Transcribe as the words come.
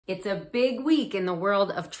It's a big week in the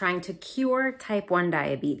world of trying to cure type 1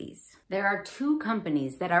 diabetes. There are 2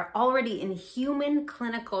 companies that are already in human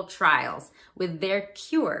clinical trials with their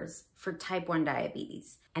cures for type 1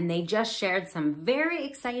 diabetes. And they just shared some very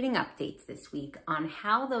exciting updates this week on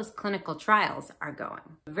how those clinical trials are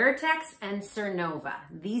going. Vertex and Sernova,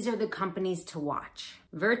 these are the companies to watch.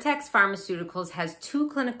 Vertex Pharmaceuticals has 2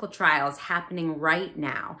 clinical trials happening right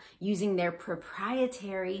now using their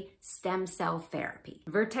proprietary stem cell therapy.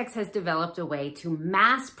 Vertex has developed a way to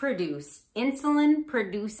mass produce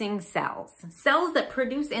insulin-producing cells that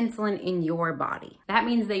produce insulin in your body. That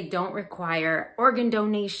means they don't require organ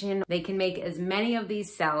donation. They can make as many of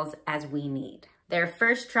these cells as we need. Their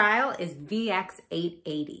first trial is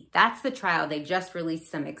VX-880. That's the trial they just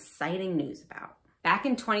released some exciting news about. Back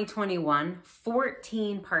in 2021,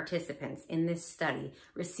 14 participants in this study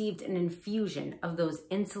received an infusion of those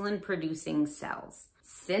insulin-producing cells.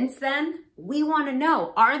 Since then, we want to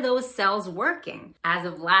know, are those cells working? As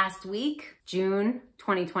of last week, June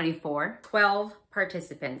 2024, 12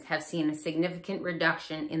 participants have seen a significant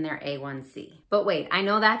reduction in their A1C. But wait, I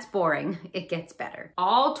know that's boring. It gets better.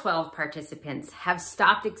 All 12 participants have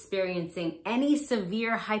stopped experiencing any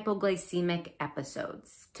severe hypoglycemic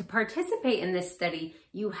episodes. To participate in this study,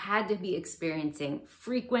 you had to be experiencing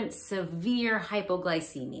frequent severe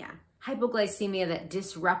hypoglycemia. Hypoglycemia that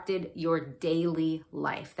disrupted your daily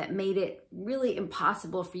life, that made it really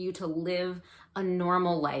impossible for you to live a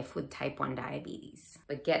normal life with type 1 diabetes.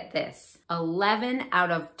 But get this, 11 out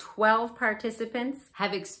of 12 participants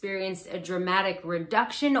have experienced a dramatic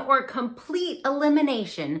reduction or complete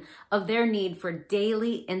elimination of their need for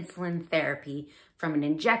daily insulin therapy from an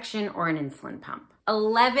injection or an insulin pump.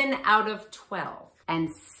 11 out of 12. And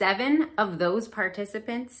 7 of those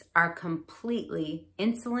participants are completely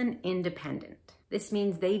insulin independent. This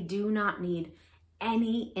means they do not need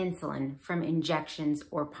any insulin from injections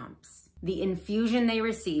or pumps. The infusion they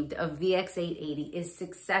received of VX-880 is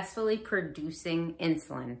successfully producing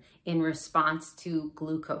insulin in response to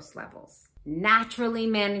glucose levels, naturally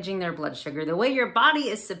managing their blood sugar the way your body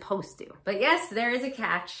is supposed to. But yes, there is a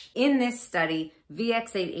catch. In this study,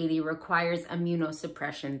 VX-880 requires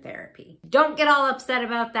immunosuppression therapy. Don't get all upset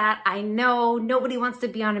about that. I know nobody wants to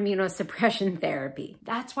be on immunosuppression therapy.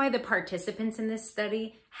 That's why the participants in this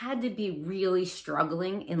study had to be really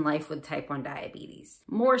struggling in life with type 1 diabetes,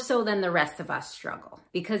 more so than the rest of us struggle,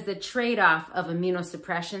 because the trade-off of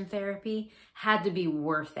immunosuppression therapy had to be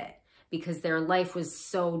worth it, because their life was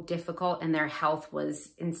so difficult and their health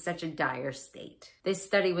was in such a dire state. This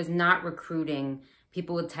study was not recruiting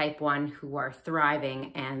people with type 1 who are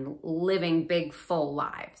thriving and living big, full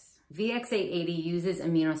lives. VX-880 uses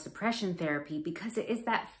immunosuppression therapy because it is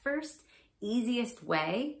that first, easiest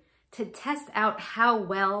way to test out how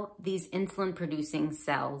well these insulin-producing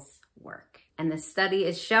cells work. And the study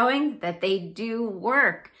is showing that they do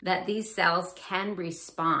work, that these cells can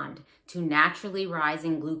respond to naturally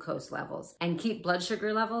rising glucose levels and keep blood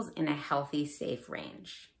sugar levels in a healthy, safe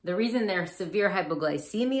range. The reason their severe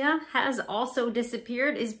hypoglycemia has also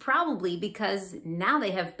disappeared is probably because now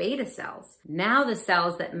they have beta cells. Now the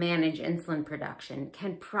cells that manage insulin production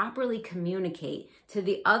can properly communicate to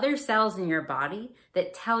the other cells in your body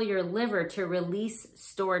that tell your liver to release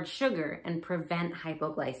stored sugar and prevent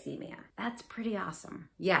hypoglycemia. That's pretty awesome.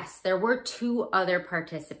 Yes, there were 2 other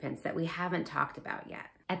participants that we haven't talked about yet.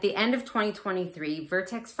 At the end of 2023,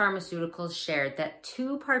 Vertex Pharmaceuticals shared that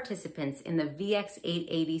 2 participants in the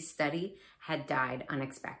VX-880 study had died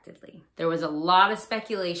unexpectedly. There was a lot of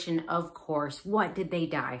speculation, of course. What did they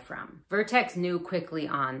die from? Vertex knew quickly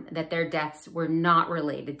on that their deaths were not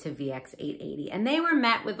related to VX-880, and they were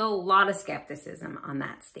met with a lot of skepticism on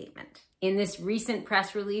that statement. In this recent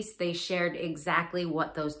press release, they shared exactly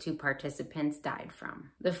what those 2 participants died from.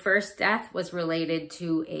 The first death was related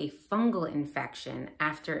to a fungal infection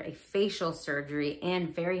after a facial surgery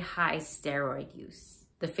and very high steroid use.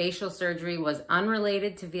 The facial surgery was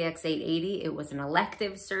unrelated to VX-880. It was an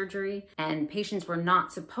elective surgery, and patients were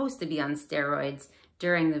not supposed to be on steroids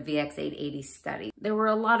during the VX-880 study. There were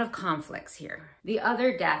a lot of conflicts here. The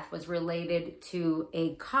other death was related to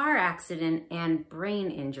a car accident and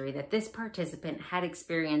brain injury that this participant had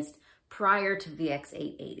experienced prior to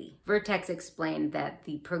VX-880. Vertex explained that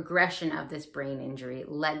the progression of this brain injury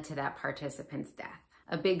led to that participant's death.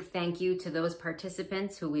 A big thank you to those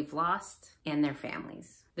participants who we've lost and their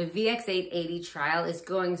families. The VX-880 trial is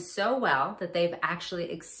going so well that they've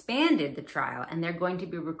actually expanded the trial, and they're going to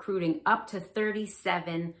be recruiting up to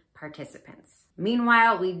 37 participants.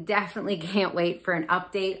 Meanwhile, we definitely can't wait for an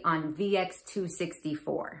update on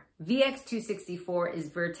VX264. VX264 is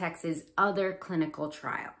Vertex's other clinical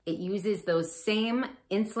trial. It uses those same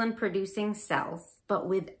insulin-producing cells, but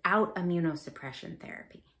without immunosuppression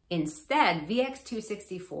therapy. Instead,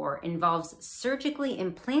 VX264 involves surgically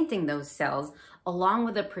implanting those cells along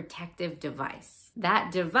with a protective device.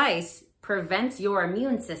 That device prevents your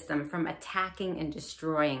immune system from attacking and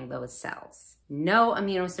destroying those cells. No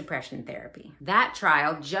immunosuppression therapy. That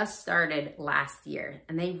trial just started last year,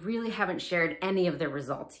 and they really haven't shared any of the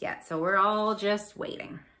results yet, so we're all just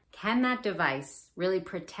waiting. Can that device really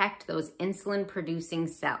protect those insulin-producing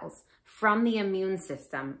cells from the immune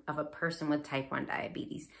system of a person with type 1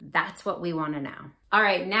 diabetes? That's what we want to know. All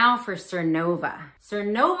right, now for Sernova.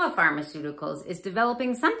 Sernova Pharmaceuticals is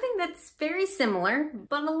developing something that's very similar,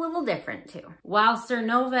 but a little different too. While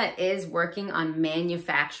Sernova is working on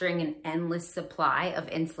manufacturing an endless supply of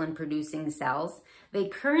insulin-producing cells, they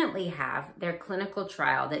currently have their clinical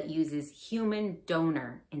trial that uses human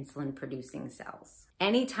donor insulin-producing cells.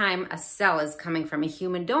 Anytime a cell is coming from a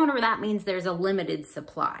human donor, that means there's a limited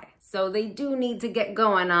supply. So they do need to get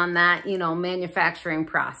going on that, manufacturing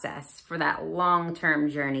process for that long-term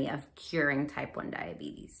journey of curing type 1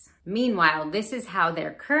 diabetes. Meanwhile, this is how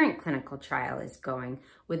their current clinical trial is going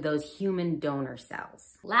with those human donor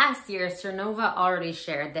cells. Last year, Sernova already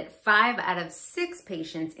shared that 5 out of 6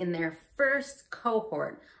 patients in their first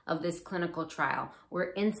cohort of this clinical trial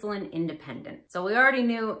were insulin independent. So we already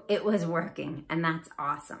knew it was working, and that's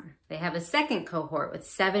awesome. They have a second cohort with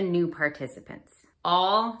 7 new participants.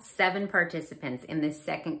 All 7 participants in this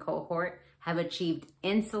second cohort have achieved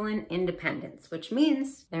insulin independence, which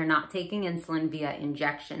means they're not taking insulin via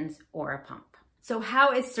injections or a pump. So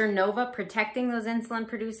how is Sernova protecting those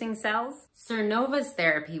insulin-producing cells? Sernova's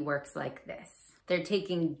therapy works like this. They're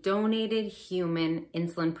taking donated human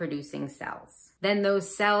insulin-producing cells. Then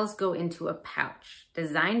those cells go into a pouch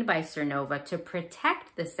designed by Sernova to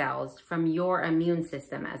protect the cells from your immune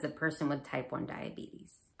system as a person with type 1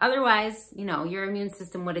 diabetes. Otherwise, your immune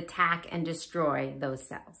system would attack and destroy those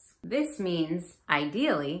cells. This means,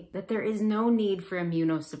 ideally, that there is no need for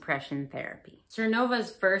immunosuppression therapy. Sernova's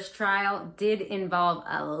first trial did involve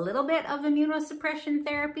a little bit of immunosuppression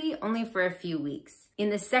therapy, only for a few weeks. In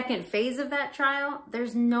the second phase of that trial,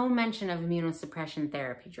 there's no mention of immunosuppression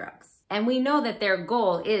therapy drugs. And we know that their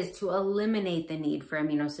goal is to eliminate the need for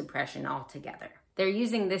immunosuppression altogether. They're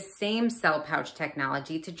using this same cell pouch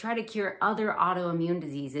technology to try to cure other autoimmune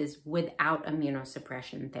diseases without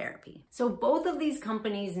immunosuppression therapy. So both of these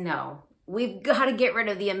companies know we've got to get rid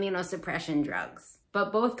of the immunosuppression drugs.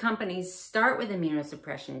 But both companies start with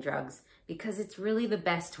immunosuppression drugs because it's really the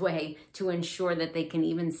best way to ensure that they can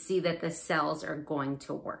even see that the cells are going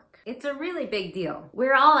to work. It's a really big deal.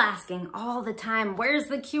 We're all asking all the time, where's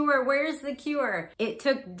the cure? Where's the cure? It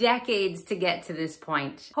took decades to get to this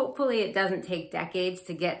point. Hopefully it doesn't take decades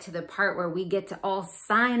to get to the part where we get to all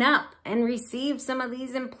sign up and receive some of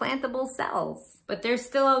these implantable cells. But there's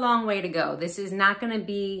still a long way to go. This is not gonna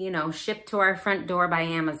be, shipped to our front door by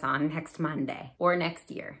Amazon next Monday or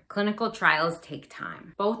next year. Clinical trials take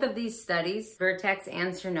time. Both of these studies, Vertex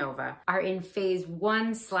and Sernova, are in phase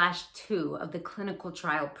 1/2 of the clinical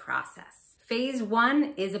trial process. Phase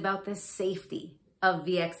 1 is about the safety of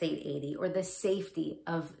VX880 or the safety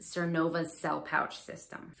of Sernova's cell pouch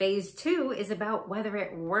system. Phase 2 is about whether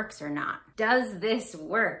it works or not. Does this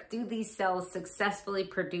work? Do these cells successfully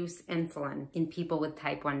produce insulin in people with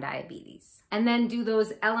type 1 diabetes? And then do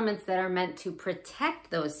those elements that are meant to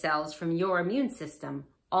protect those cells from your immune system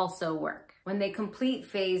also work? When they complete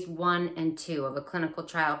phase 1 and 2 of a clinical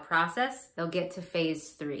trial process, they'll get to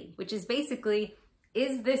phase 3, which is basically,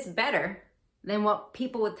 is this better than what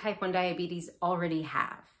people with type 1 diabetes already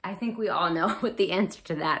have? I think we all know what the answer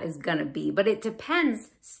to that is gonna be, but it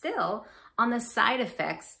depends still on the side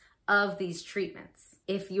effects of these treatments.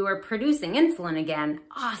 If you're producing insulin again,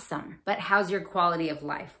 awesome. But how's your quality of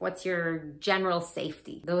life? What's your general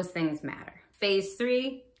safety? Those things matter. Phase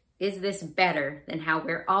 3, is this better than how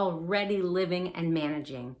we're already living and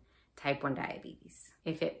managing type 1 diabetes?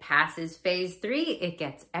 If it passes phase 3, it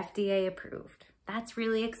gets FDA approved. That's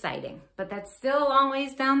really exciting, but that's still a long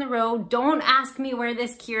ways down the road. Don't ask me where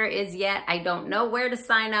this cure is yet. I don't know where to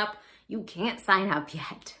sign up. You can't sign up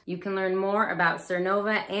yet. You can learn more about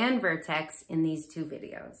Sernova and Vertex in these 2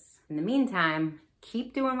 videos. In the meantime,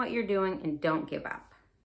 keep doing what you're doing and don't give up.